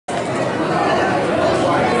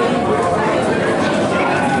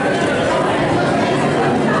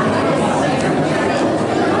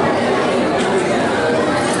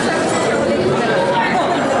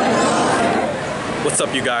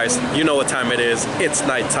guys, you know what time it is. It's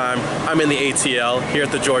nighttime. I'm in the ATL here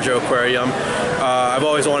at the Georgia Aquarium. I've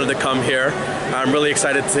always wanted to come here. I'm really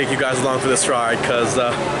excited to take you guys along for this ride because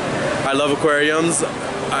I love aquariums.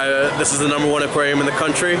 This is the #1 aquarium in the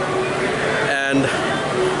country, and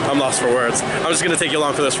I'm lost for words. I'm just gonna take you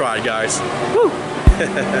along for this ride, guys. Woo!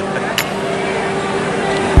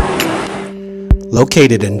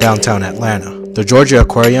 Located in downtown Atlanta, the Georgia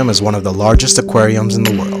Aquarium is one of the largest aquariums in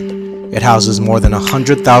the world. It houses more than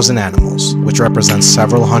 100,000 animals, which represents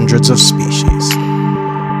several hundreds of species.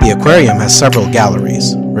 The aquarium has several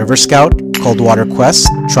galleries: River Scout, Cold Water Quest,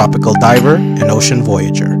 Tropical Diver, and Ocean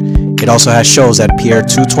Voyager. It also has shows at Pier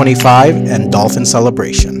 225 and Dolphin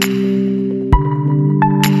Celebration.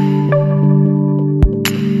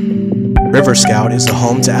 River Scout is the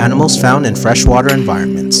home to animals found in freshwater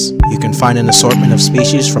environments. You can find an assortment of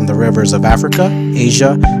species from the rivers of Africa,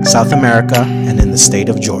 Asia, South America, and in the state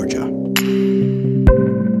of Georgia.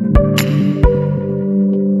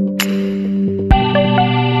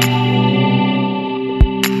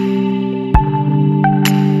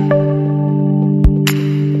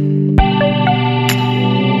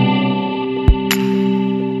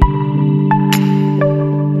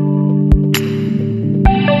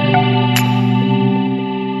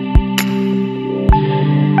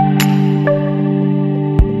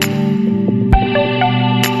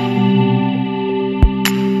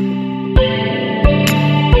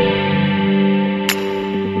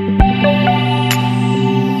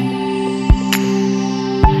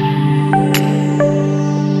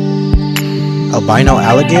 Albino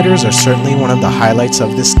alligators are certainly one of the highlights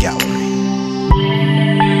of this gallery.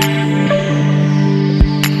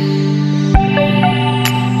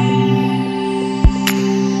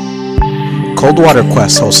 Cold Water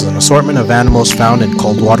Quest hosts an assortment of animals found in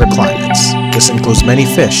cold water climates. This includes many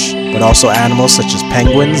fish, but also animals such as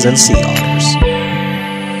penguins and sea otters.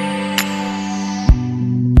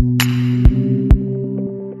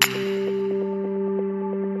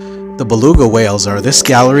 The beluga whales are this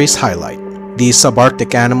gallery's highlight. These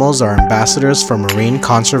subarctic animals are ambassadors for marine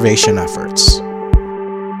conservation efforts.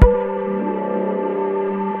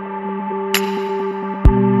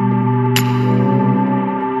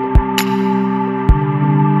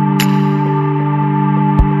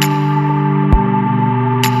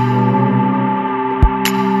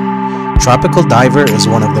 Tropical Diver is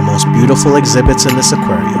one of the most beautiful exhibits in this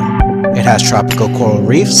aquarium. It has tropical coral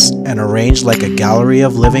reefs and arranged like a gallery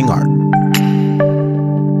of living art.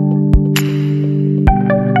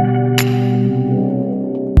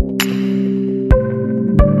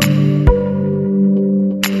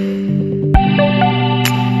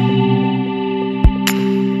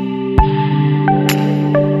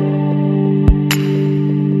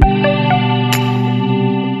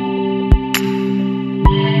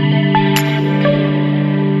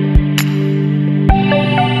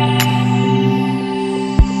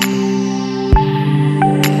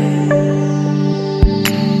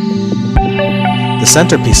 The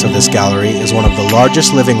centerpiece of this gallery is one of the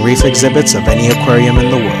largest living reef exhibits of any aquarium in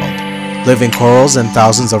the world. Living corals and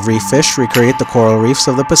thousands of reef fish recreate the coral reefs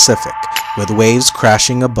of the Pacific, with waves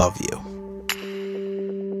crashing above you.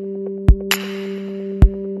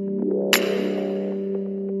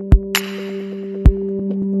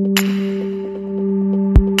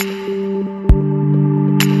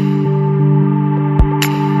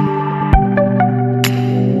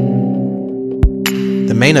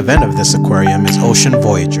 The main event of this aquarium is Ocean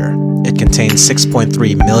Voyager. It contains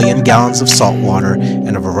 6.3 million gallons of salt water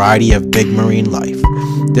and a variety of big marine life.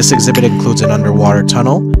 This exhibit includes an underwater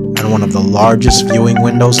tunnel and one of the largest viewing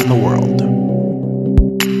windows in the world.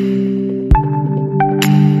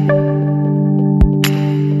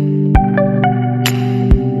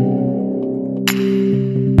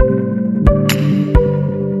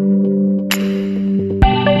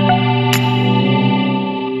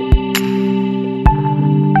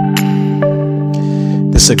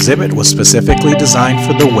 This exhibit was specifically designed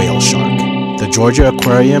for the whale shark. The Georgia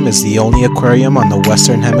Aquarium is the only aquarium on the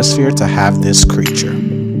Western Hemisphere to have this creature.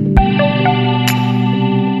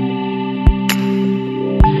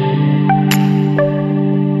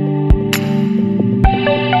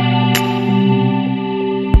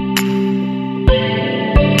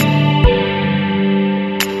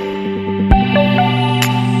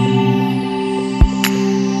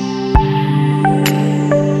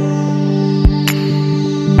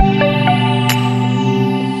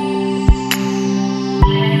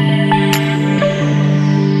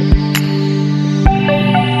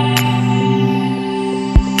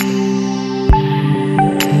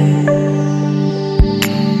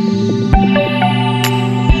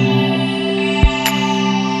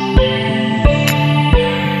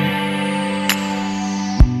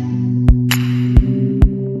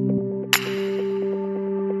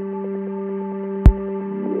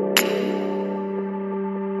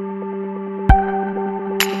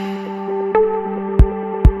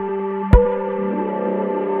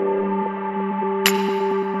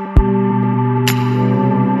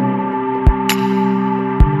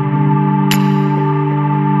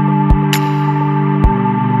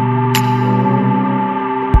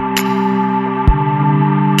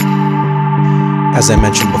 As I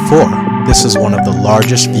mentioned before, this is one of the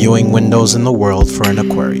largest viewing windows in the world for an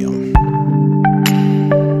aquarium.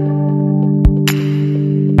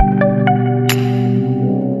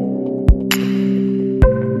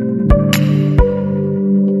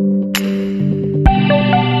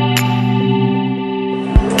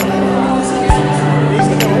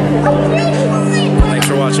 Thanks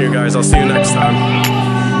for watching, you guys. I'll see you next time.